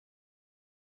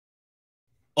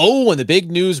Oh, when the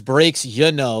big news breaks,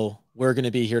 we're going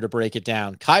to be here to break it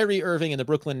down. Kyrie Irving and the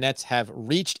Brooklyn Nets have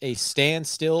reached a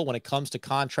standstill when it comes to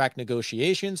contract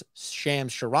negotiations.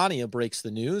 Shams Charania breaks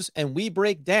the news, and we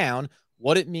break down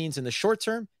what it means in the short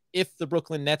term if the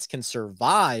Brooklyn Nets can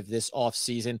survive this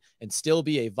offseason and still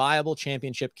be a viable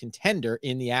championship contender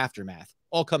in the aftermath.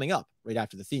 All coming up right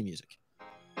after the theme music.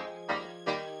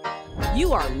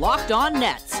 You are Locked On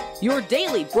Nets, your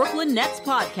daily Brooklyn Nets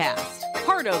podcast.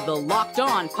 Part of the Locked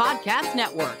On Podcast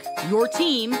Network, your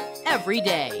team every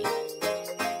day.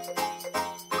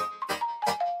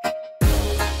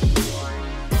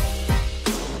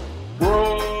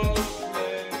 Brooklyn,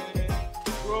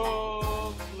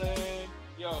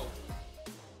 yo.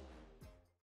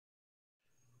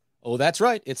 Oh, that's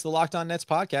right. It's the Locked On Nets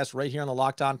podcast right here on the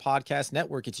Locked On Podcast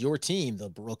Network. It's your team, the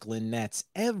Brooklyn Nets,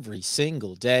 every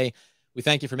single day. We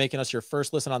thank you for making us your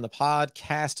first listen on the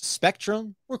podcast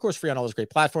spectrum. We're, of course, free on all those great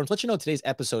platforms. Let you know today's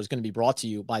episode is going to be brought to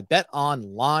you by Bet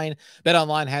Online. Bet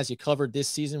Online has you covered this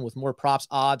season with more props,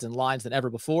 odds, and lines than ever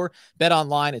before. Bet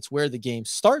Online, it's where the game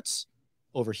starts.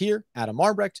 Over here, Adam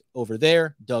Arbrecht. Over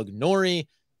there, Doug Norrie.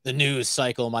 The news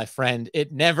cycle, my friend,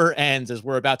 it never ends as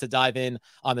we're about to dive in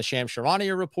on the Shams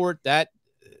Charania report. But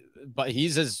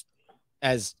he's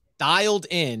as dialed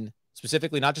in,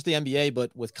 specifically not just the NBA, but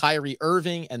with Kyrie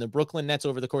Irving and the Brooklyn Nets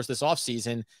over the course of this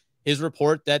offseason, his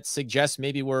report that suggests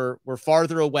maybe we're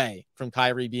farther away from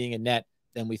Kyrie being a Net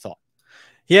than we thought.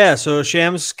 Yeah, so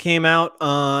Shams came out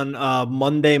on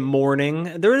Monday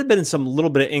morning. There had been some little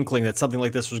bit of inkling that something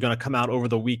like this was going to come out over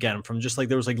the weekend from just like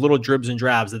there was like little dribs and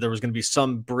drabs that there was going to be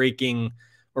some breaking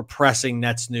or pressing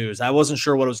Nets news. I wasn't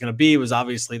sure what it was going to be. It was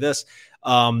obviously this,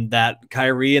 that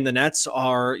Kyrie and the Nets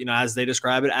are, as they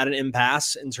describe it, at an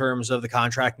impasse in terms of the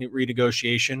contract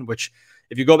renegotiation, which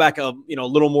if you go back a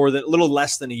little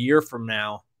less than a year from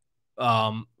now,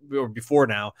 or before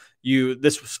now,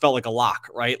 this felt like a lock,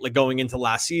 right? Like going into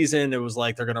last season, it was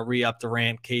like they're going to re-up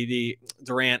Durant,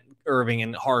 Irving,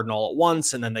 and Harden all at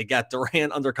once, and then they get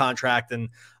Durant under contract, and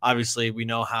obviously we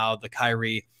know how the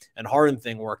Kyrie and Harden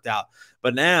thing worked out.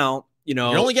 But now, you're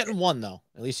only getting one, though.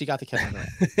 At least you got the Kevin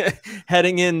Durant.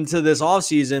 Heading into this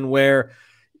offseason where,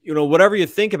 whatever you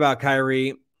think about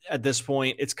Kyrie at this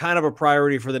point, it's kind of a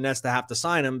priority for the Nets to have to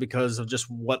sign him because of just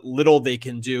what little they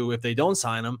can do if they don't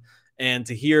sign him. And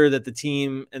to hear that the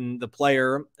team and the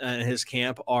player and his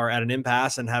camp are at an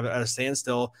impasse and have it at a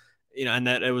standstill, and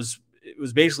that it was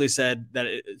basically said that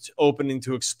it's opening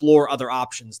to explore other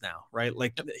options now, right?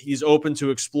 Like he's open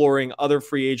to exploring other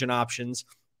free agent options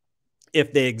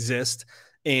if they exist.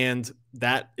 And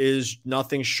that is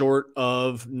nothing short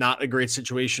of not a great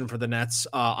situation for the Nets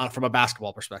from a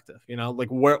basketball perspective.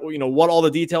 What all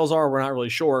the details are, we're not really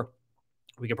sure.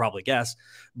 We could probably guess,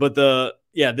 but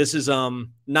this is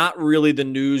not really the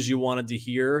news you wanted to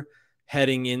hear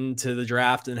heading into the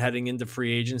draft and heading into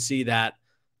free agency, that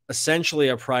essentially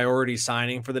a priority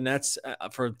signing for the Nets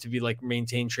to be like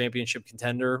maintain championship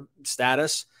contender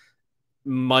status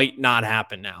might not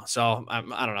happen now. So I don't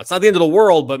know. It's not the end of the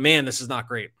world, but man, this is not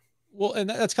great. Well, and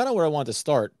that's kind of where I wanted to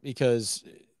start, because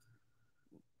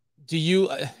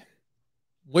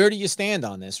where do you stand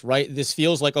on this, right? This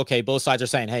feels like, okay, both sides are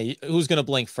saying, hey, who's going to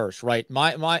blink first, right?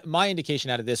 My indication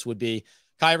out of this would be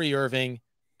Kyrie Irving,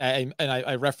 and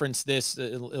I referenced this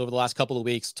over the last couple of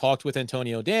weeks, talked with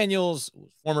Antonio Daniels,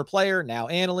 former player, now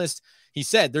analyst. He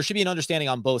said there should be an understanding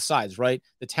on both sides, right?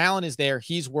 The talent is there.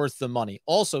 He's worth the money.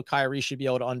 Also, Kyrie should be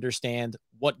able to understand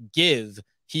what give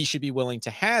he should be willing to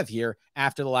have here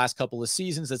after the last couple of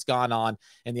seasons that's gone on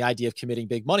and the idea of committing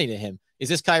big money to him. Is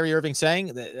this Kyrie Irving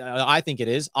saying that? I think it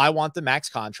is. I want the max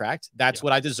contract. That's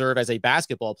what I deserve as a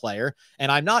basketball player.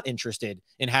 And I'm not interested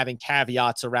in having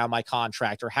caveats around my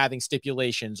contract or having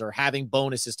stipulations or having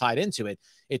bonuses tied into it.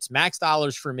 It's max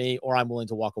dollars for me, or I'm willing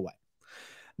to walk away.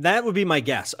 That would be my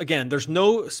guess. Again, there's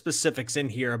no specifics in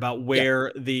here about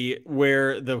where the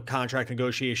contract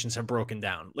negotiations have broken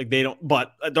down. Like they don't,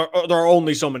 but there are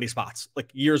only so many spots, like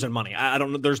years and money. I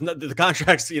don't know. The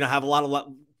contracts, have a lot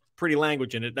of pretty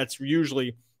language in it. That's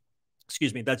usually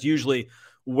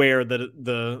where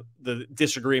the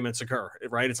disagreements occur,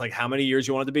 right? It's like how many years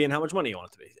you want it to be and how much money you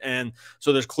want it to be. And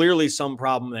so there's clearly some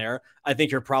problem there. I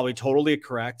think you're probably totally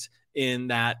correct in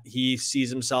that he sees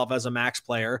himself as a max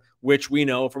player, which we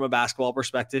know from a basketball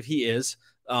perspective he is.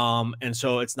 And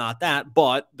so it's not that,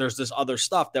 but there's this other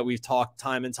stuff that we've talked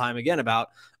time and time again about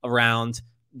around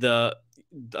a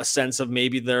sense of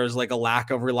maybe there's like a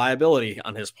lack of reliability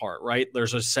on his part, right?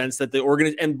 There's a sense that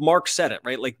the and Mark said it,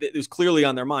 right? Like it was clearly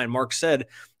on their mind. Mark said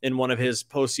in one of his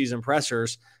postseason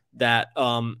pressers that,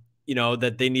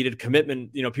 that they needed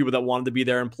commitment, people that wanted to be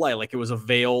there and play. Like it was a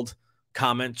veiled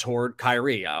comment toward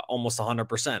Kyrie, almost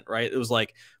 100%, right? It was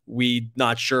like, we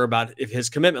not sure about if his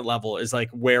commitment level is like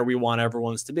where we want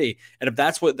everyone's to be. And if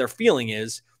that's what their feeling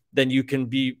is, then you can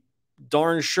be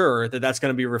darn sure that that's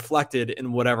going to be reflected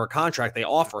in whatever contract they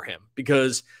offer him.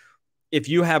 Because if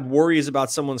you have worries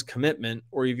about someone's commitment,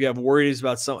 or if you have worries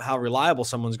about how reliable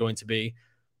someone's going to be,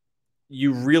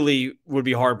 you really would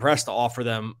be hard pressed to offer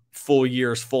them full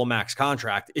years, full max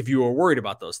contract if you were worried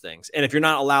about those things. And if you're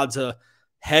not allowed to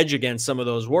hedge against some of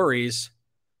those worries,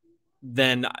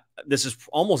 then this is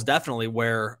almost definitely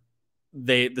where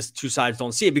the two sides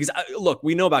don't see it. Because look,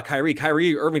 we know about Kyrie.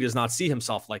 Kyrie Irving does not see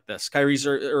himself like this. Kyrie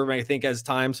Irving, I think, as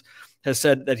times has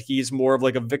said that he's more of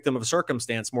like a victim of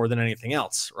circumstance more than anything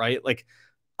else, right? Like,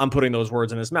 I'm putting those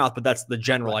words in his mouth, but that's the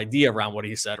general idea around what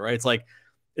he said, right? It's like,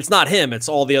 it's not him, it's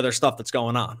all the other stuff that's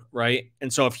going on, right?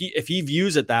 And so if he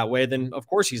views it that way, then of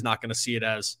course he's not going to see it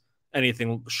as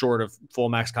anything short of full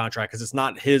max contract, because it's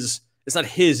not his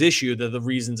issue, the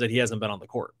reasons that he hasn't been on the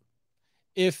court.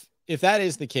 If that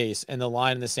is the case and the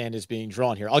line in the sand is being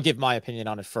drawn here, I'll give my opinion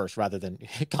on it first rather than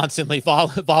constantly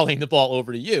volleying the ball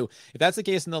over to you. If that's the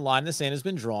case and the line in the sand has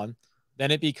been drawn,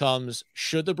 then it becomes,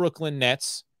 should the Brooklyn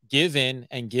Nets give in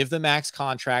and give the max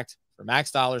contract for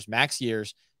max dollars, max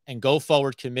years, and go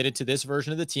forward committed to this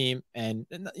version of the team? And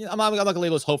I'm not going to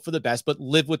label this hope for the best, but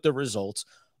live with the results.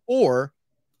 Or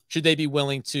should they be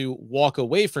willing to walk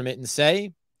away from it and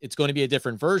say, it's going to be a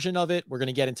different version of it, we're going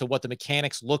to get into what the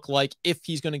mechanics look like if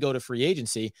he's going to go to free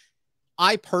agency?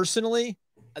 I personally,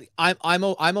 I'm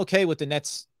okay with the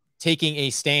Nets taking a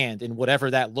stand in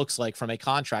whatever that looks like from a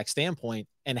contract standpoint,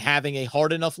 and having a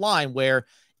hard enough line where,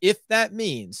 if that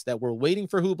means that we're waiting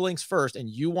for who blinks first and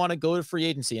you want to go to free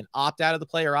agency and opt out of the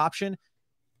player option,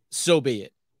 so be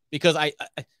it. Because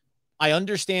I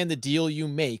understand the deal you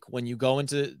make when you go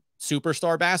into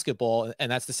superstar basketball,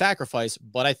 and that's the sacrifice.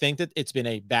 But I think that it's been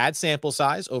a bad sample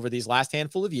size over these last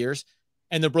handful of years,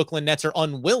 and the Brooklyn Nets are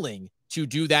unwilling to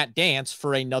do that dance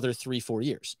for another 3-4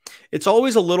 years. It's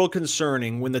always a little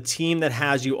concerning when the team that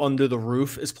has you under the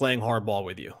roof is playing hardball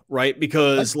with you, right?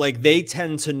 Because like, they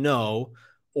tend to know,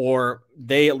 or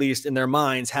they, at least in their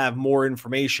minds, have more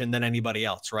information than anybody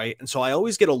else, right? And so I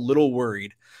always get a little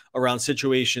worried around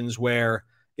situations where,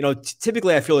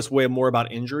 typically I feel this way more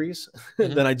about injuries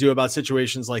than I do about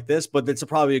situations like this, but it's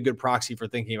probably a good proxy for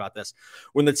thinking about this.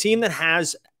 When the team that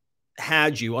has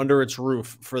had you under its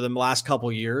roof for the last couple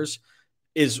of years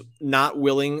is not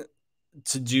willing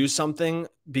to do something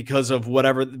because of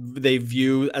whatever they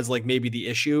view as like maybe the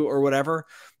issue or whatever,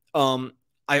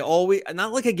 I always,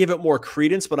 not like I give it more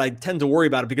credence, but I tend to worry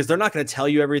about it, because they're not going to tell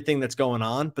you everything that's going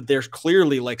on, but there's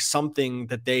clearly like something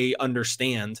that they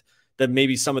understand that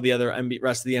maybe some of the other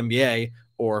rest of the NBA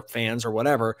or fans or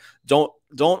whatever don't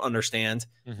understand,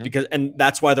 because, and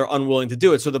that's why they're unwilling to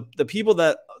do it. So the people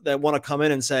that want to come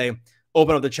in and say,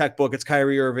 open up the checkbook, it's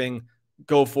Kyrie Irving,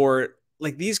 go for it.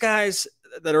 Like, these guys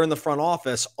that are in the front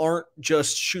office aren't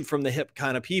just shoot from the hip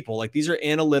kind of people. Like, these are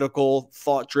analytical,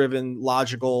 thought-driven,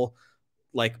 logical,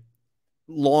 like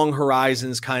long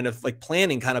horizons kind of like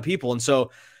planning kind of people. And so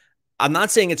I'm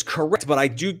not saying it's correct, but I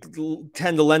do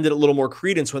tend to lend it a little more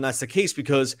credence when that's the case,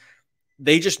 because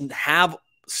they just have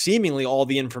seemingly all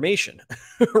the information,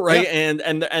 right? Yeah.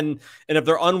 And if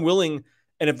they're unwilling,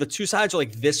 and if the two sides are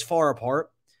like this far apart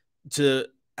to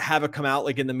have it come out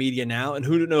like in the media now, and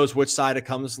who knows which side it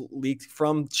comes leaked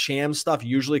from. Sham stuff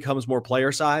usually comes more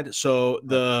player side. So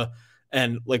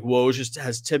and like Woj just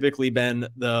has typically been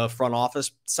the front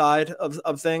office side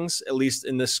of things, at least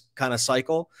in this kind of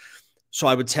cycle. So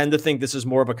I would tend to think this is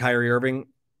more of a Kyrie Irving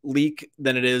leak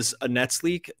than it is a Nets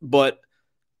leak, but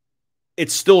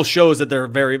it still shows that they're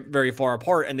very, very far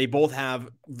apart, and they both have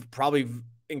probably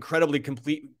incredibly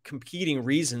competing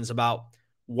reasons about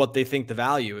what they think the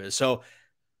value is. So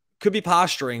could be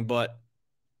posturing, but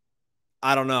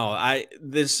I don't know.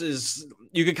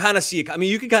 You can kind of see it. I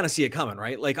mean, you can kind of see it coming,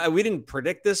 right? Like, we didn't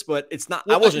predict this, but it's not,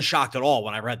 I wasn't shocked at all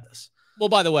when I read this. Well,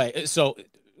 by the way, so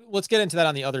let's get into that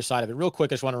on the other side of it real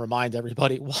quick. I just want to remind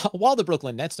everybody, while the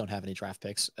Brooklyn Nets don't have any draft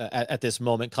picks at this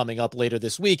moment coming up later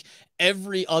this week,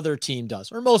 every other team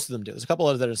does, or most of them do. There's a couple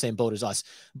others that are the same boat as us.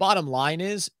 Bottom line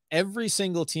is, every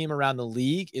single team around the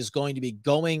league is going to be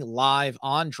going live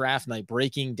on draft night,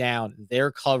 breaking down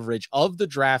their coverage of the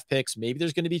draft picks. Maybe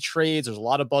there's going to be trades. There's a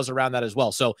lot of buzz around that as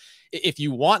well. So if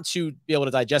you want to be able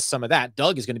to digest some of that,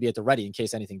 Doug is going to be at the ready in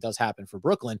case anything does happen for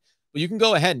Brooklyn. But you can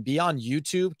go ahead and be on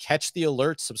YouTube, catch the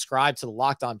alerts, subscribe to the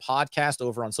Locked On podcast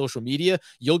over on social media.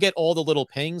 You'll get all the little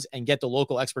pings and get the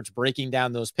local experts breaking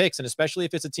down those picks. And especially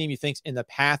if it's a team you think's in the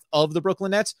path of the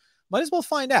Brooklyn Nets, might as well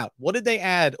find out, what did they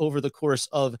add over the course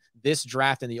of this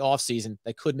draft in the offseason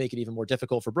that could make it even more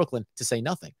difficult for Brooklyn, to say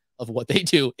nothing of what they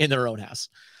do in their own house.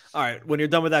 All right. When you're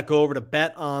done with that, go over to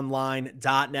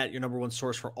betonline.net, your number one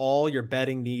source for all your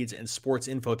betting needs and sports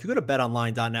info. If you go to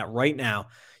betonline.net right now,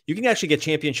 you can actually get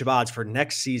championship odds for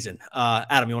next season.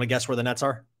 Adam, you want to guess where the Nets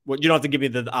are? Well, you don't have to give me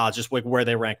the odds, just like where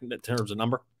they rank in terms of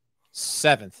number.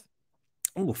 7th.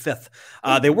 Oh, 5th.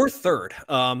 They were 3rd.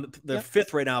 They're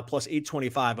 5th right now, plus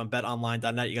 825 on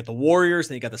betonline.net. You got the Warriors,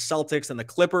 then you got the Celtics, then the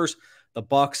Clippers, the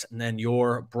Bucks, and then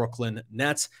your Brooklyn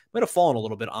Nets. Might have fallen a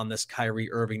little bit on this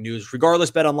Kyrie Irving news.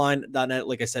 Regardless, betonline.net,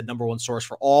 like I said, number one source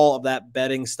for all of that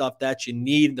betting stuff that you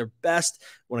need. They're best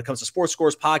when it comes to sports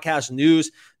scores, podcasts,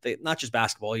 news. They not just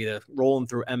basketball, either rolling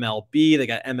through MLB. They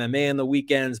got MMA on the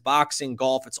weekends, boxing,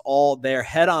 golf. It's all there.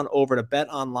 Head on over to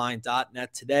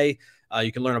betonline.net today.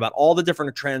 You can learn about all the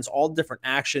different trends, all the different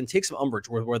action. Take some umbrage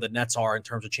where the Nets are in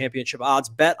terms of championship odds.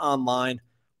 Bet online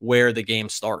where the game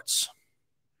starts.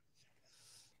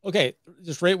 Okay,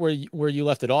 just right where you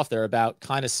left it off there about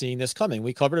kind of seeing this coming.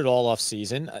 We covered it all off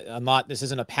season. This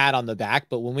isn't a pat on the back,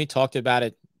 but when we talked about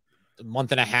it a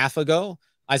month and a half ago,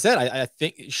 I said, I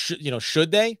think,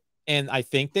 should they? And I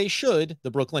think they should,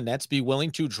 the Brooklyn Nets, be willing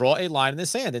to draw a line in the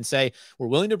sand and say, we're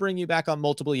willing to bring you back on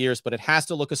multiple years, but it has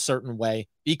to look a certain way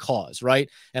because, right?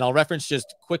 And I'll reference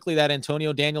just quickly that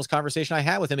Antonio Daniels conversation I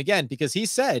had with him again, because he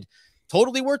said,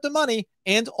 totally worth the money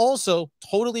and also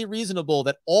totally reasonable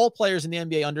that all players in the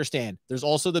NBA understand there's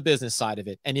also the business side of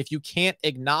it. And if you can't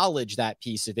acknowledge that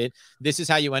piece of it, this is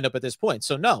how you end up at this point.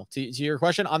 So no, to your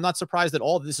question, I'm not surprised that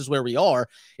all of this is where we are.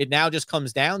 It now just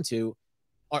comes down to,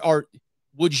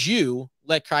 would you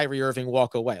let Kyrie Irving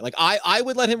walk away? Like I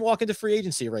would let him walk into free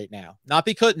agency right now. Not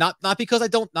because I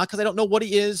don't know what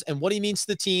he is and what he means to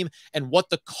the team and what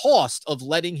the cost of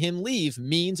letting him leave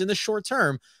means in the short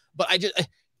term. But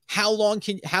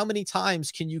how many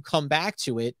times can you come back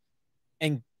to it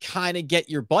and kind of get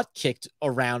your butt kicked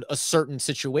around a certain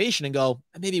situation and go,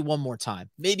 maybe one more time,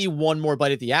 maybe one more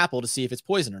bite at the apple to see if it's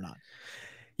poison or not?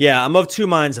 Yeah, I'm of two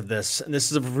minds of this. And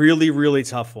this is a really, really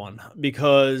tough one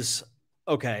because,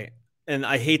 okay, and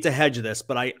I hate to hedge this,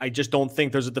 but I just don't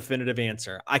think there's a definitive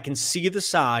answer. I can see the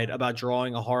side about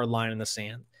drawing a hard line in the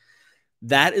sand.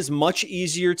 That is much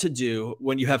easier to do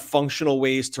when you have functional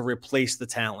ways to replace the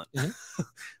talent. Mm-hmm.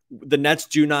 The Nets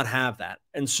do not have that.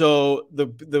 And so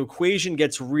the equation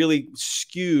gets really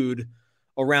skewed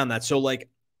around that. So like,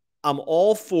 I'm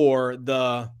all for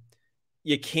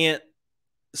you can't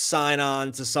sign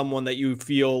on to someone that you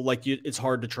feel like it's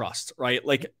hard to trust, right?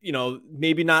 Like,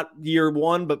 maybe not year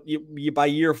one, but you by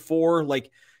year 4, like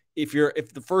if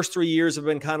the first 3 years have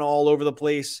been kind of all over the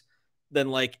place, then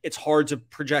like it's hard to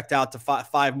project out to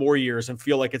 5 more years and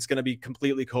feel like it's going to be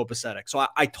completely copacetic. So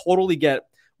I totally get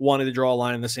wanting to draw a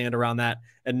line in the sand around that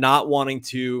and not wanting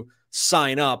to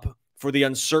sign up for the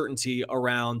uncertainty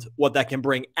around what that can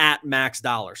bring at max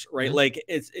dollars, right? Mm-hmm. Like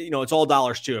it's all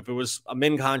dollars too. If it was a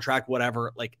min contract,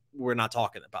 whatever, like we're not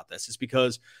talking about this. It's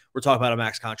because we're talking about a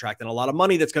max contract and a lot of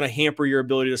money that's going to hamper your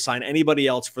ability to sign anybody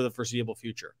else for the foreseeable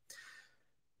future.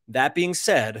 That being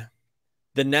said,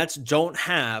 the Nets don't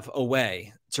have a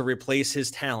way to replace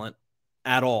his talent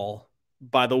at all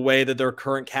by the way that their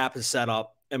current cap is set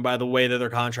up and by the way that their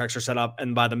contracts are set up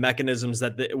and by the mechanisms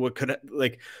that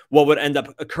what would end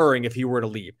up occurring if he were to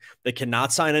leave. They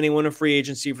cannot sign anyone in free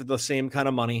agency for the same kind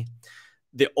of money.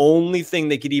 The only thing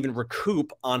they could even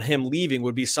recoup on him leaving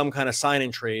would be some kind of sign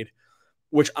and trade,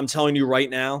 which I'm telling you right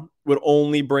now would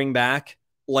only bring back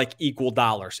like equal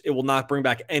dollars. It will not bring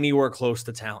back anywhere close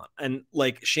to talent. And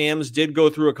like Shams did go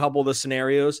through a couple of the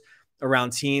scenarios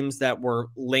around teams that were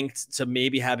linked to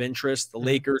maybe have interest, the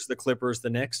Lakers, the Clippers, the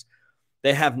Knicks.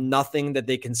 They have nothing that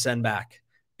they can send back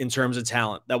in terms of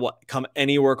talent that will come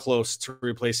anywhere close to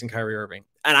replacing Kyrie Irving.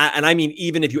 And I mean,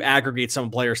 even if you aggregate some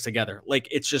players together, like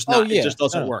it's just not, it just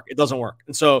doesn't work. It doesn't work.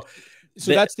 And so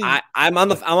that's I'm on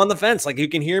the fence. Like you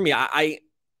can hear me. I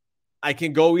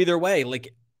can go either way.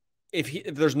 Like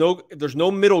if there's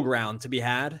no middle ground to be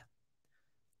had,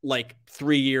 like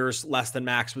 3 years less than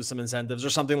max with some incentives or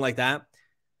something like that,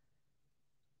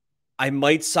 I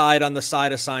might side on the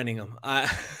side of signing him. I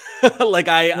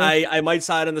might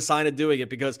side on the side of doing it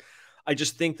because I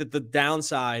just think that the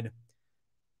downside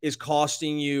is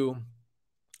costing you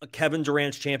a Kevin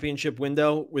Durant's championship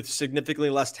window with significantly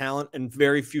less talent and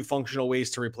very few functional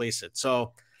ways to replace it.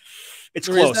 So it's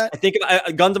close. I think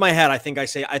a gun to my head. I think I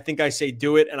say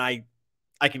do it. And I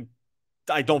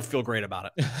don't feel great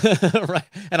about it. Right.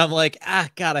 And I'm like,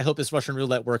 God, I hope this Russian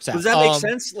roulette works out. Does that make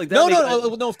sense? Like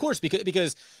no, of course.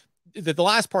 Because the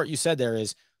last part you said there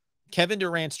is Kevin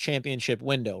Durant's championship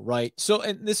window, right? So,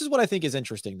 and this is what I think is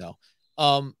interesting though.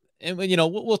 And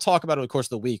we'll talk about it, of course,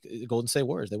 the week. The Golden State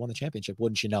Warriors, they won the championship,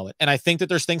 wouldn't you know it? And I think that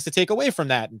there's things to take away from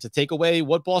that, and to take away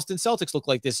what Boston Celtics look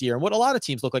like this year and what a lot of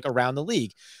teams look like around the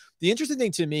league. The interesting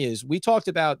thing to me is we talked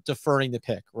about deferring the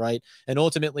pick, right? And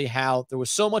ultimately how there was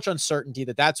so much uncertainty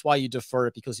that's why you defer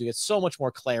it, because you get so much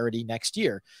more clarity next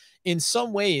year. In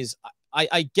some ways,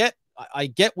 I get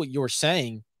what you're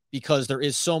saying, because there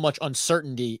is so much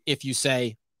uncertainty. If you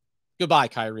say goodbye,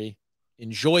 Kyrie,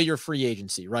 enjoy your free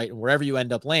agency, right? And wherever you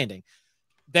end up landing,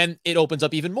 then it opens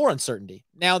up even more uncertainty.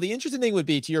 Now, the interesting thing would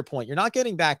be, to your point, you're not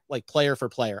getting back like player for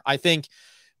player. I think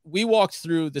we walked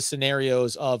through the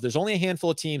scenarios of there's only a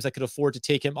handful of teams that could afford to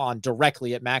take him on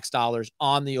directly at max dollars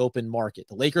on the open market.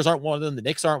 The Lakers aren't one of them. The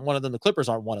Knicks aren't one of them. The Clippers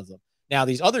aren't one of them. Now,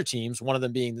 these other teams, one of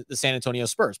them being the San Antonio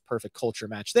Spurs, perfect culture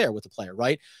match there with the player,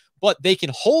 right? But they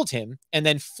can hold him and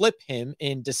then flip him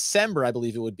in December, I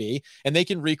believe it would be, and they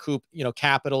can recoup,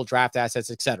 capital, draft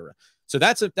assets, etc. So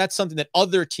that's something that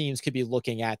other teams could be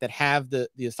looking at that have the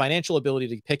financial ability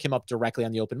to pick him up directly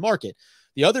on the open market.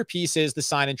 The other piece is the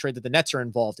sign and trade that the Nets are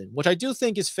involved in, which I do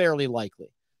think is fairly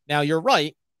likely. Now, you're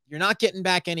right. You're not getting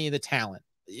back any of the talent.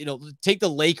 Take the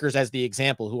Lakers as the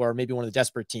example, who are maybe one of the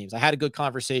desperate teams. I had a good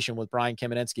conversation with Brian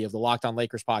Kamenetsky of the Locked On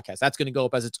Lakers podcast. That's going to go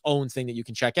up as its own thing that you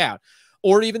can check out.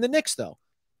 Or even the Knicks, though.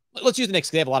 Let's use the Knicks.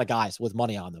 They have a lot of guys with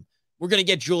money on them. We're going to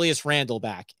get Julius Randle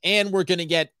back, and we're going to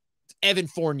get Evan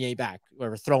Fournier back.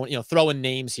 We're throwing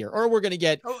names here, or we're going to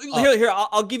get.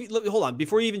 I'll give you. Hold on,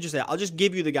 before you even just say that, I'll just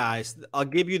give you the guys. I'll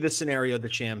give you the scenario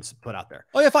that Shams put out there.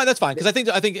 Oh yeah, fine, that's fine, because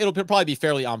I think it'll probably be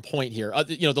fairly on point here.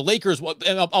 The Lakers.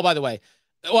 Oh, by the way.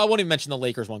 Oh, I won't even mention the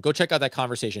Lakers one. Go check out that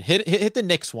conversation. Hit the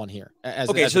Knicks one here.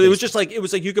 So it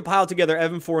was like you could pile together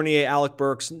Evan Fournier, Alec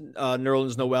Burks,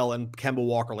 Nerlens Noel, and Kemba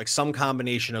Walker, like some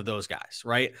combination of those guys,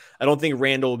 right? I don't think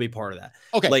Randall will be part of that.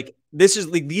 Okay, like this is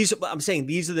like these. I'm saying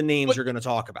these are the names you're going to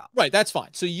talk about. Right, that's fine.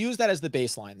 So use that as the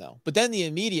baseline, though. But then the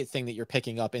immediate thing that you're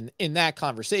picking up in that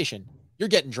conversation, you're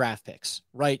getting draft picks,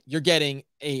 right? You're getting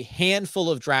a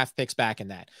handful of draft picks back in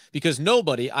that, because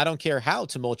nobody, I don't care how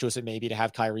tumultuous it may be to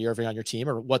have Kyrie Irving on your team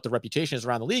or what the reputation is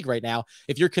around the league right now,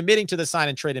 if you're committing to the sign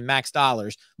and trade in max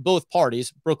dollars, both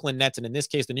parties, Brooklyn Nets and in this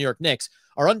case, the New York Knicks,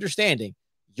 are understanding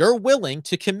you're willing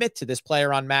to commit to this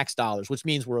player on max dollars, which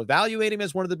means we're evaluating him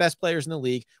as one of the best players in the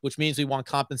league, which means we want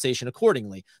compensation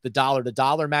accordingly. The dollar to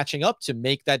dollar matching up to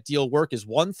make that deal work is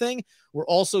one thing. We're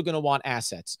also going to want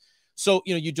assets. So,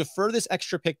 you defer this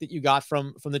extra pick that you got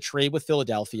from the trade with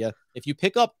Philadelphia. If you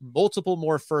pick up multiple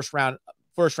more first round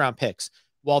picks,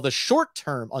 while the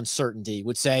short-term uncertainty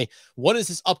would say, what is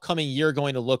this upcoming year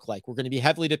going to look like? We're going to be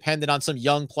heavily dependent on some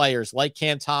young players like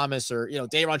Cam Thomas or,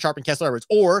 Day'Ron Sharpe and Kessler Edwards,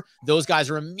 or those guys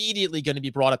are immediately going to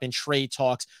be brought up in trade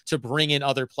talks to bring in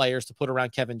other players to put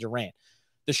around Kevin Durant.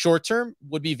 The short-term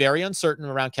would be very uncertain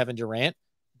around Kevin Durant,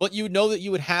 but you know that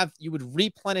you would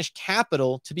replenish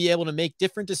capital to be able to make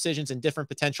different decisions and different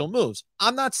potential moves.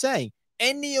 I'm not saying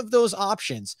any of those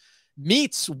options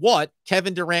meets what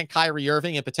Kevin Durant, Kyrie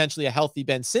Irving, and potentially a healthy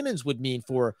Ben Simmons would mean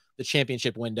for the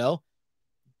championship window.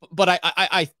 But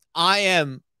I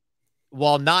am,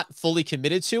 while not fully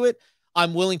committed to it,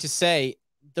 I'm willing to say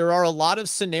there are a lot of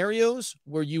scenarios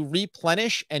where you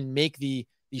replenish and make the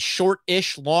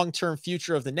short-ish long-term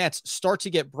future of the Nets start to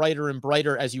get brighter and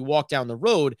brighter as you walk down the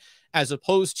road, as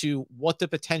opposed to what the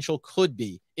potential could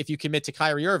be if you commit to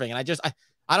Kyrie Irving. And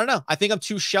I don't know. I think I'm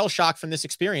too shell-shocked from this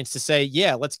experience to say,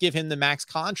 yeah, let's give him the max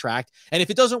contract. And if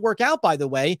it doesn't work out, by the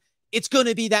way, it's going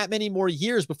to be that many more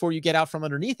years before you get out from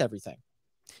underneath everything.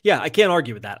 Yeah, I can't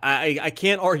argue with that. I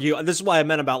can't argue. This is why I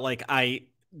meant about I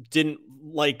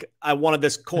wanted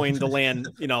this coin to land,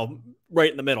 right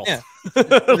in the middle. Yeah.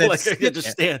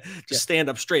 Stand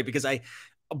up straight, because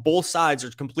both sides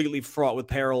are completely fraught with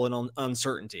peril and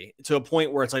uncertainty to a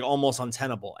point where it's like almost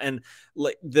untenable. And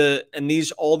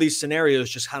all these scenarios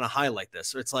just kind of highlight this.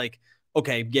 So it's like,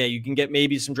 okay, yeah, you can get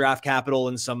maybe some draft capital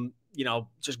and some,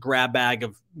 just grab bag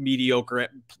of mediocre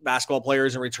basketball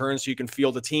players in return, so you can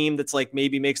field a team that's like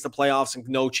maybe makes the playoffs and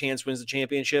no chance wins the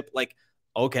championship. Like,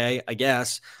 okay, I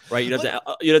guess, right? You'd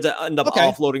have to end up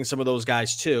offloading some of those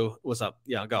guys too. What's up?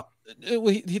 Yeah, go.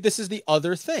 This is the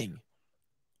other thing.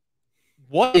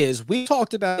 We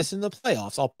talked about this in the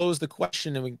playoffs. I'll pose the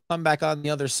question and we can come back on the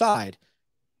other side.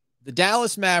 The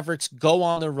Dallas Mavericks go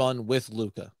on the run with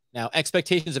Luka. Now,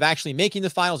 expectations of actually making the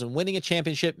finals and winning a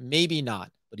championship, maybe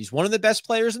not, but he's one of the best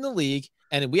players in the league.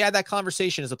 And we had that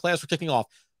conversation as the playoffs were kicking off.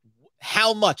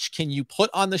 How much can you put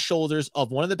on the shoulders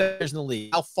of one of the best players in the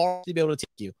league? How far will he be able to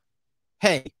take you?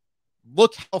 Hey,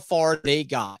 look how far they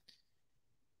got.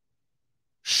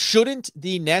 Shouldn't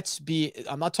the Nets be,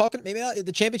 I'm not talking, maybe not,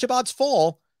 the championship odds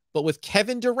fall, but with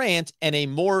Kevin Durant and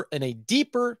a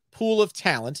deeper pool of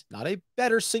talent, not a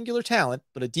better singular talent,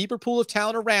 but a deeper pool of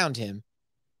talent around him,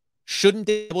 shouldn't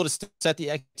they be able to set the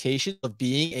expectation of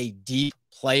being a deep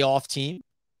playoff team?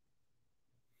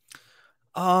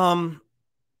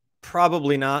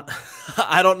 Probably not.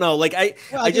 I don't know. Like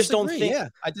I just don't think. Yeah,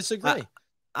 I disagree.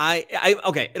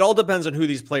 Okay. It all depends on who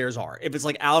these players are. If it's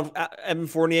like Evan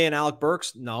Fournier and Alec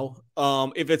Burks, no.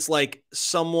 If it's like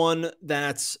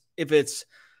if it's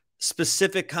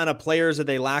specific kind of players that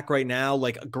they lack right now,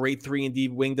 like a great 3-and-D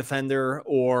wing defender,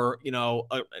 or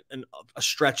a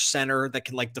stretch center that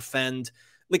can like defend.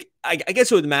 Like I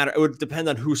guess it would matter. It would depend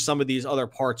on who some of these other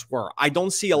parts were. I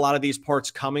don't see a lot of these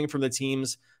parts coming from the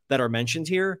teams that are mentioned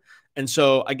here. And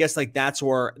so I guess like that's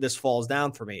where this falls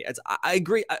down for me. I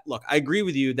agree. Look, I agree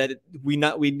with you that we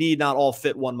need not all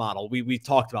fit one model. We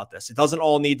talked about this. It doesn't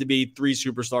all need to be 3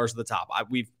 superstars at the top.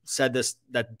 We've said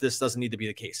that this doesn't need to be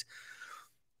the case,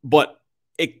 but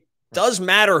it does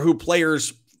matter who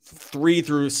players 3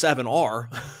 through 7 are,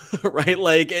 right?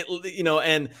 Like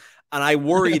and I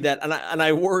worry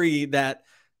I worry that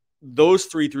those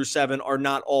 3 through 7 are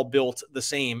not all built the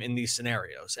same in these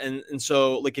scenarios. And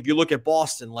so like, if you look at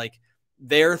Boston, like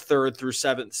their 3rd through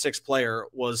 6th player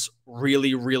was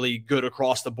really, really good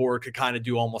across the board, could kind of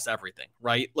do almost everything,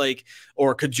 right? Like,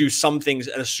 or could do some things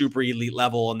at a super elite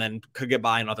level and then could get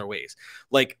by in other ways.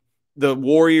 Like the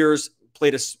Warriors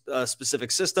played a specific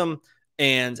system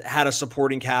and had a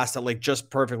supporting cast that like just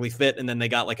perfectly fit. And then they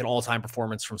got like an all-time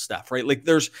performance from Steph, right? Like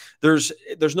there's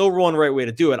no one right way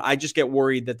to do it. I just get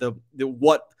worried that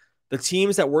the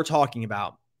teams that we're talking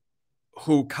about,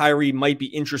 who Kyrie might be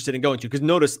interested in going to, because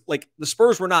notice like the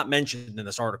Spurs were not mentioned in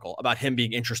this article about him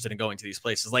being interested in going to these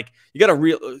places. Like you got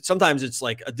to sometimes it's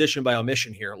like addition by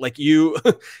omission here. Like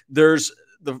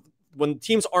when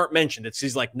teams aren't mentioned,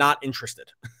 he's like not interested,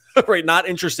 right? Not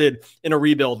interested in a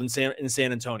rebuild in San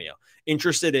Antonio.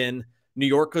 Interested in New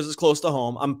York because it's close to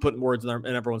home. I'm putting words in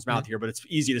everyone's mouth here, but it's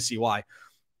easy to see why.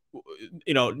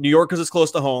 New York because it's close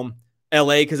to home,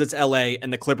 LA because it's LA,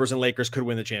 and the Clippers and Lakers could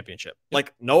win the championship.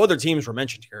 Like no other teams were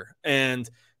mentioned here, and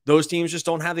those teams just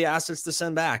don't have the assets to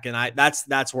send back. And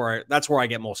that's where I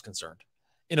get most concerned.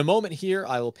 In a moment here,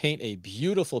 I will paint a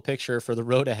beautiful picture for the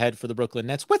road ahead for the Brooklyn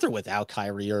Nets, with or without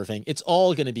Kyrie Irving. It's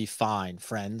all going to be fine,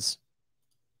 friends.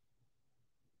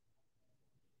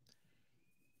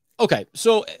 Okay,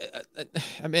 so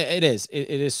I mean, it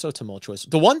is so tumultuous.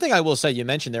 The one thing I will say, you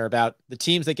mentioned there about the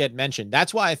teams that get mentioned,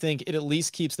 that's why I think it at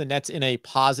least keeps the Nets in a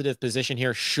positive position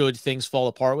here should things fall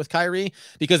apart with Kyrie,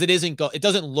 because it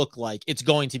doesn't look like it's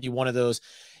going to be one of those,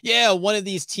 yeah, one of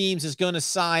these teams is going to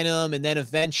sign him and then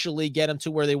eventually get him to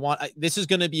where they want. This is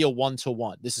going to be a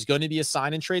 1-to-1. This is going to be a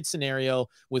sign and trade scenario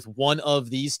with one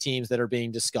of these teams that are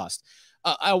being discussed.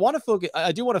 I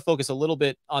do want to focus a little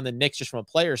bit on the Knicks just from a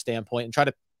player standpoint and try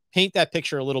to paint that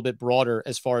picture a little bit broader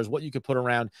as far as what you could put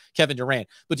around Kevin Durant.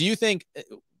 But do you think,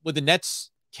 would the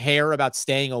Nets care about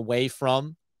staying away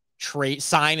from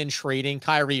sign and trading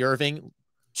Kyrie Irving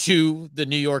to the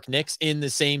New York Knicks in the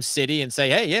same city and say,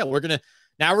 hey, yeah, we're going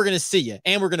to see you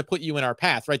and we're going to put you in our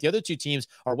path, right? The other two teams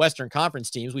are Western Conference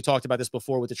teams. We talked about this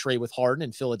before with the trade with Harden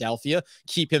in Philadelphia.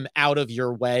 Keep him out of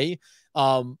your way.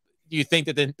 Do you think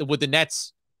that would the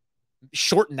Nets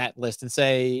shorten that list and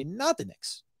say, not the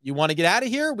Knicks? You want to get out of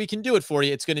here? We can do it for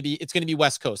you. It's going to be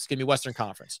West Coast. It's going to be Western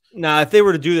Conference. Now, if they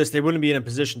were to do this, they wouldn't be in a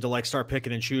position to like start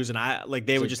picking and choosing.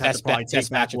 They would just have to probably take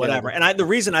back whatever. And the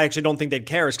reason I actually don't think they'd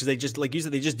care is because they just, like you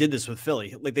said, they just did this with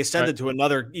Philly. Like they sent it to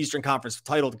another Eastern Conference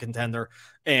title contender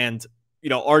and,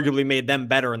 arguably made them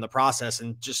better in the process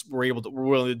and just were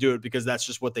willing to do it because that's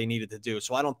just what they needed to do.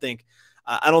 So I don't think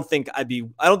I'd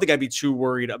be too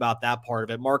worried about that part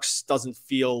of it. Marks doesn't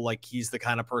feel like he's the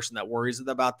kind of person that worries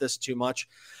about this too much.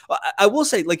 I will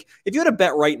say, like, if you had a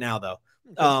bet right now,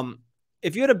 though,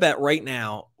 if you had a bet right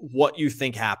now, what you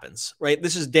think happens, right?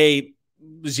 This is day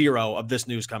 0 of this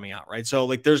news coming out, right? So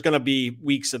like, there's going to be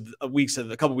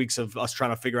a couple weeks of us trying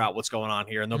to figure out what's going on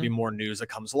here. And there'll be more news that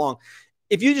comes along.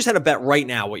 If you just had a bet right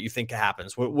now, what you think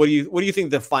happens, what do you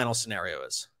think the final scenario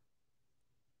is?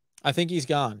 I think he's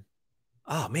gone.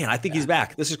 Oh man, I think he's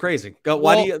back. This is crazy.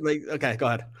 Okay, go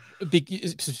ahead.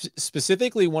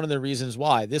 Specifically, one of the reasons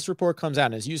why this report comes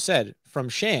out, as you said, from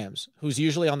Shams, who's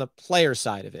usually on the player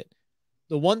side of it.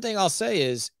 The one thing I'll say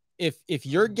is if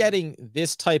you're getting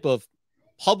this type of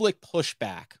public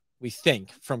pushback, we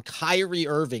think from Kyrie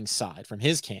Irving's side, from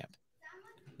his camp,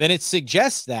 then it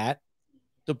suggests that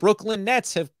the Brooklyn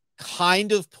Nets have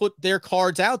kind of put their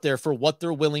cards out there for what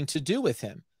they're willing to do with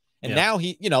him. And now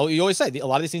you always say a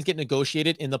lot of these things get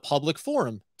negotiated in the public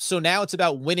forum. So now it's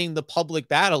about winning the public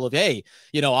battle of, hey,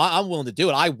 I'm willing to do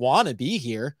it. I want to be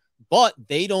here, but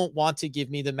they don't want to give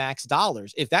me the max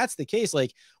dollars. If that's the case,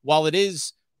 like while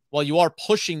you are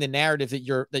pushing the narrative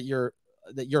that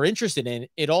you're interested in,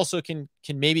 it also can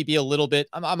maybe be a little bit,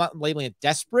 I'm not labeling it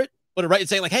desperate, but right, it's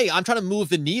saying like, hey, I'm trying to move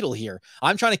the needle here.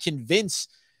 I'm trying to convince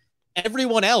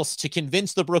everyone else to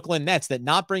convince the Brooklyn Nets that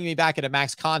not bringing me back at a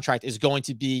max contract is going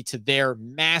to be to their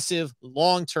massive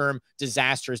long-term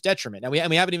disastrous detriment. Now we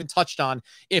haven't even touched on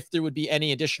if there would be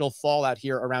any additional fallout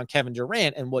here around Kevin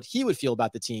Durant and what he would feel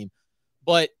about the team.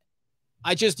 But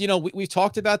I just, we've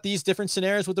talked about these different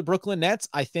scenarios with the Brooklyn Nets.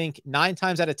 I think 9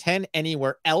 times out of 10,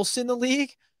 anywhere else in the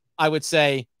league, I would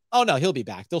say, oh no, he'll be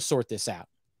back. They'll sort this out.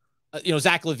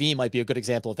 Zach LaVine might be a good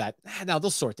example of that. No, they'll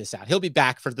sort this out. He'll be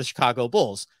back for the Chicago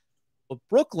Bulls. But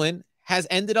Brooklyn has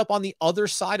ended up on the other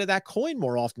side of that coin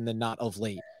more often than not of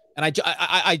late. And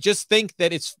I just think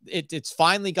that it's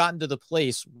finally gotten to the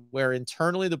place where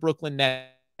internally the Brooklyn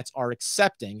Nets are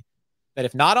accepting that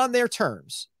if not on their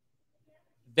terms,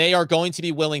 they are going to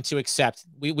be willing to accept.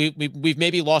 We've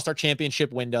maybe lost our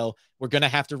championship window. We're going to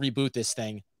have to reboot this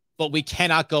thing, but we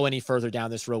cannot go any further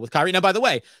down this road with Kyrie. Now, by the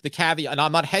way, the caveat, and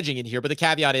I'm not hedging it here, but the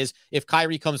caveat is if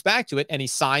Kyrie comes back to it and he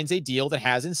signs a deal that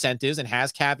has incentives and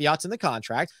has caveats in the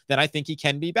contract, then I think he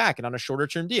can be back and on a shorter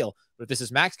term deal. But if this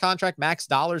is max contract, max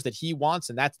dollars that he wants,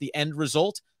 and that's the end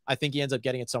result, I think he ends up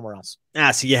getting it somewhere else.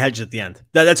 So you hedged at the end.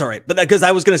 That's all right. But because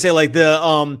I was going to say like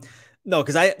the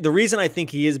reason I think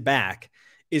he is back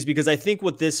is because I think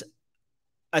what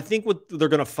they're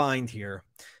going to find here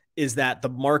is that the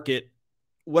market,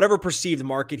 whatever perceived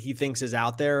market he thinks is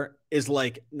out there, is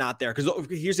like not there. Because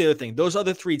here's the other thing. Those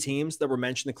other 3 teams that were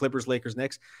mentioned, the Clippers, Lakers,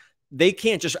 Knicks, they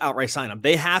can't just outright sign them.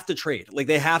 They have to trade. Like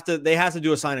they have to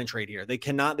do a sign and trade here. They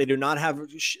do not have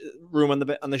room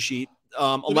on the sheet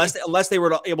unless they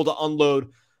were able to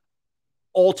unload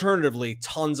alternatively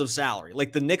tons of salary.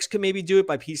 Like the Knicks could maybe do it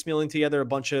by piecemealing together a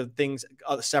bunch of things,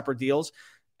 separate deals,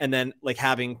 and then like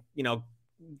having,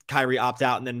 Kyrie opt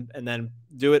out and then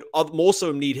do it. Most of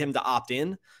them need him to opt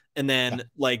in, and then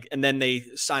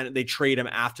they trade him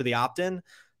after the opt in.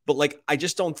 But like, I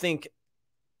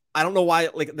don't know why,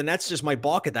 like the Nets just might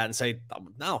balk at that and say,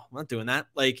 no, I'm not doing that.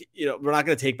 Like, we're not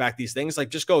going to take back these things. Like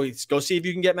just go see if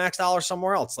you can get max dollars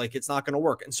somewhere else. Like it's not going to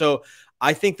work. And so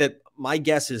I think that my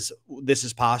guess is this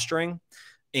is posturing,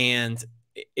 and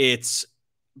it's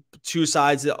two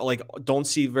sides that like don't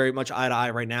see very much eye to eye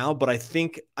right now. But I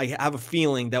think I have a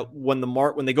feeling that when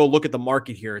they go look at the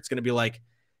market here, it's going to be like,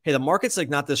 hey, the market's like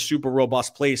not this super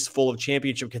robust place full of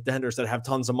championship contenders that have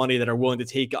tons of money that are willing to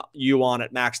take you on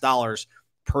at max dollars,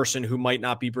 person who might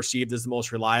not be perceived as the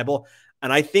most reliable.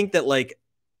 And I think that like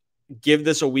give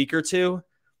this a week or two,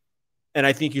 and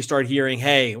I think you start hearing,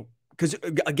 hey, because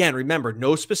again, remember,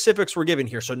 no specifics were given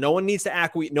here, so no one needs to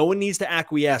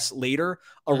acquiesce later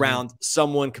around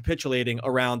someone capitulating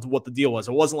around what the deal was.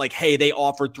 It wasn't like, hey, they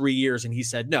offered 3 years and he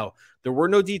said no. There were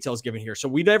no details given here, so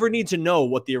we never need to know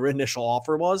what the initial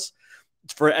offer was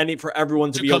for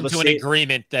everyone to be able to come to an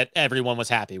agreement that everyone was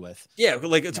happy with. Yeah,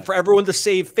 like it's for everyone to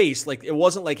save face. Like it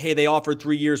wasn't like, hey, they offered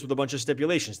 3 years with a bunch of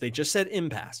stipulations. They just said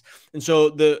impasse, and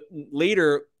so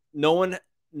no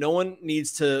one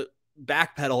needs to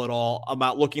backpedal at all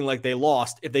about looking like they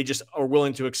lost if they just are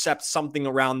willing to accept something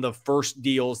around the first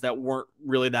deals that weren't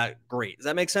really that great. Does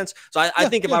that make sense? So I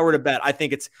think if I were to bet, I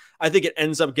think it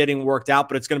ends up getting worked out,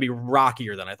 but it's going to be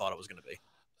rockier than I thought it was going to be.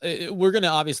 We're going to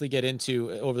obviously get into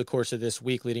over the course of this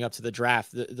week leading up to the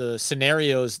draft, the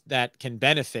scenarios that can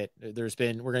benefit. We're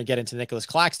going to get into the Nicholas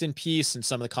Claxton piece and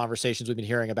some of the conversations we've been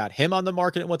hearing about him on the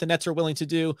market and what the Nets are willing to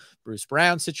do. Bruce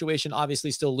Brown's situation obviously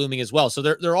still looming as well. So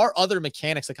there are other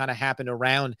mechanics that kind of happen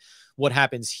around what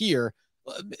happens here.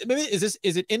 Maybe is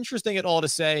it interesting at all to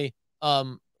say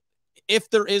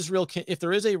if there is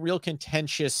a real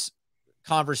contentious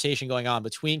conversation going on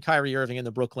between Kyrie Irving and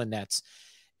the Brooklyn Nets,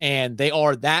 and they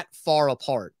are that far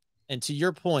apart. And to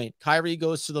your point, Kyrie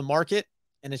goes to the market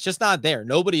and it's just not there.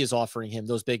 Nobody is offering him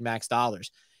those big max dollars.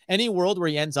 Any world where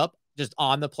he ends up just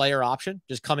on the player option,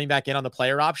 just coming back in on the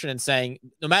player option and saying,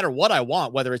 no matter what I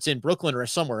want, whether it's in Brooklyn or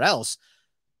somewhere else,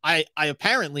 I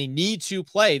apparently need to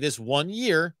play this 1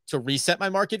 year to reset my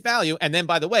market value. And then,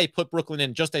 by the way, put Brooklyn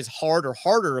in just as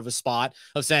harder of a spot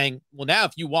of saying, well, now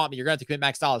if you want me, you're going to have to commit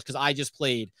max dollars because I just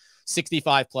played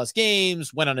 65 plus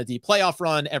games, went on a deep playoff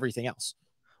run, everything else.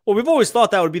 Well, we've always thought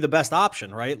that would be the best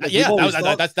option, right?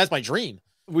 Like that's my dream.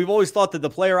 We've always thought that the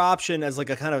player option as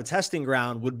like a kind of a testing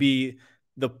ground would be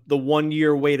the 1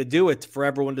 year way to do it for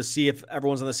everyone to see if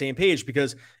everyone's on the same page.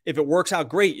 Because if it works out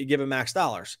great, you give him max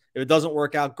dollars. If it doesn't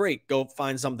work out great, go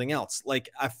find something else. Like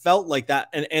I felt like that.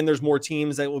 And there's more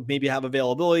teams that would maybe have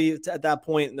availability at that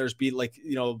point. And there's be like,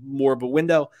 more of a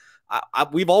window.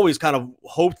 we've always kind of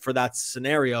hoped for that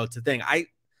scenario to think. I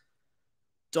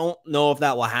don't know if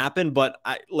that will happen, but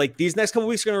these next couple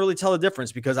weeks are going to really tell the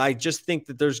difference, because I just think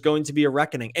that there's going to be a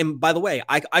reckoning. And by the way,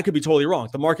 I could be totally wrong.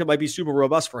 The market might be super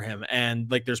robust for him, and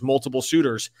there's multiple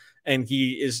suitors, and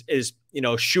he is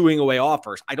shooing away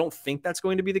offers. I don't think that's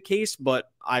going to be the case, but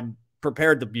I'm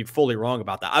prepared to be fully wrong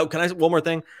about that. Can I say one more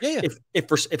thing? Yeah.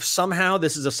 If somehow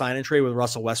this is a sign and trade with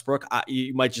Russell Westbrook,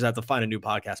 you might just have to find a new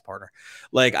podcast partner.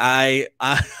 I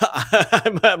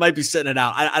might be sitting it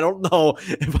out. I don't know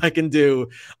if I can do.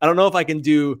 I don't know if I can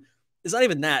do. It's not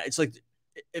even that. It's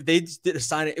if they did a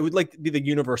sign, it would be the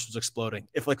universe was exploding.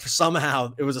 If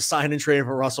somehow it was a sign and trade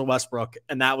for Russell Westbrook,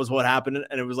 and that was what happened,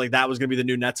 and it was that was going to be the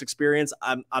new Nets experience.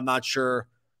 I'm not sure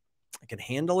I can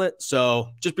handle it. So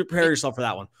just prepare yourself for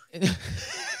that one.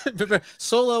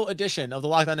 Solo edition of the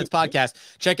Locked On Nets podcast.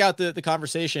 Check out the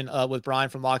conversation with Brian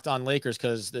from Locked On Lakers,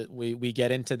 because we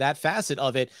get into that facet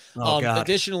of it.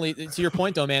 Additionally, to your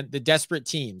point though, man, the desperate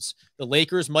teams, the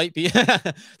Lakers might be,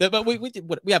 but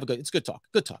we have it's good talk.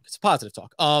 It's positive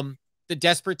talk. The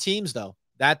desperate teams though,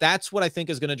 that's what I think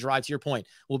is going to drive, to your point.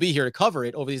 We'll be here to cover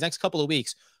it over these next couple of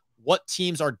weeks. What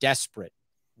teams are desperate?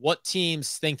 What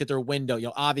teams think that their window,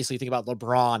 obviously think about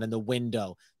LeBron and the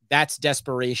window, that's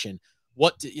desperation.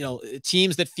 What,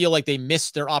 teams that feel like they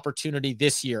missed their opportunity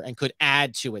this year and could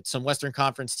add to it, some Western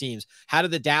Conference teams. How do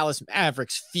the Dallas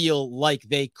Mavericks feel like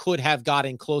they could have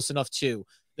gotten close enough to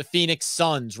the Phoenix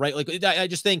Suns, right? I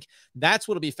just think that's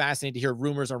what'll be fascinating to hear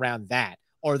rumors around that.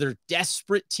 Are there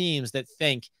desperate teams that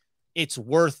think it's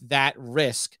worth that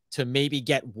risk to maybe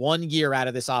get 1 year out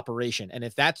of this operation? And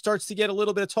if that starts to get a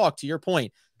little bit of talk, to your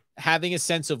point, having a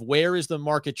sense of where is the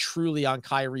market truly on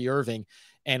Kyrie Irving.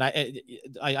 And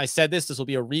I said this will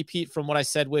be a repeat from what I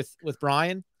said with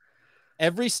Brian.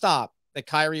 Every stop that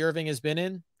Kyrie Irving has been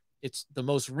in, it's the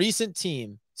most recent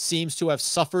team seems to have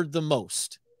suffered the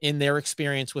most in their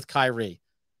experience with Kyrie.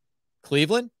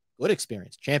 Cleveland, good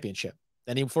experience, championship.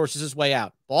 Then he forces his way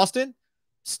out. Boston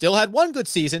still had one good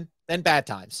season, then bad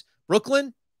times.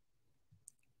 Brooklyn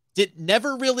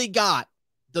never really got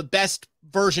the best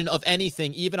version of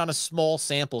anything, even on a small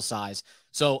sample size.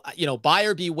 So,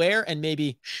 buyer beware, and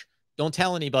maybe don't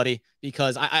tell anybody,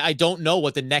 because I don't know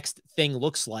what the next thing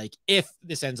looks like if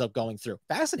this ends up going through.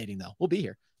 Fascinating, though. We'll be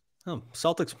here. Oh,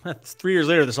 Celtics. 3 years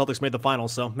later, the Celtics made the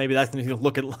finals, so maybe that's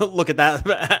look at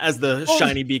that as the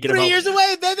shiny beacon. 3 years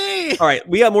away, baby. All right,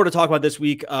 we got more to talk about this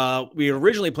week. We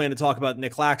originally planned to talk about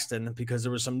Nick Claxton because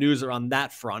there was some news on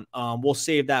that front. We'll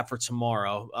save that for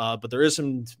tomorrow, but there is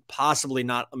some possibly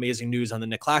not amazing news on the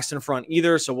Nick Claxton front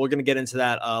either, so we're going to get into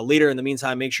that later. In the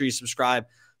meantime, make sure you subscribe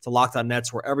to Locked On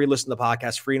Nets wherever you listen to the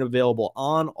podcast, free and available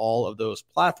on all of those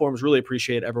platforms. Really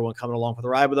appreciate everyone coming along for the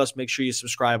ride with us. Make sure you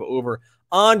subscribe over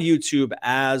on YouTube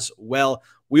as well.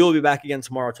 We will be back again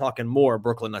tomorrow talking more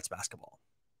Brooklyn Nets basketball.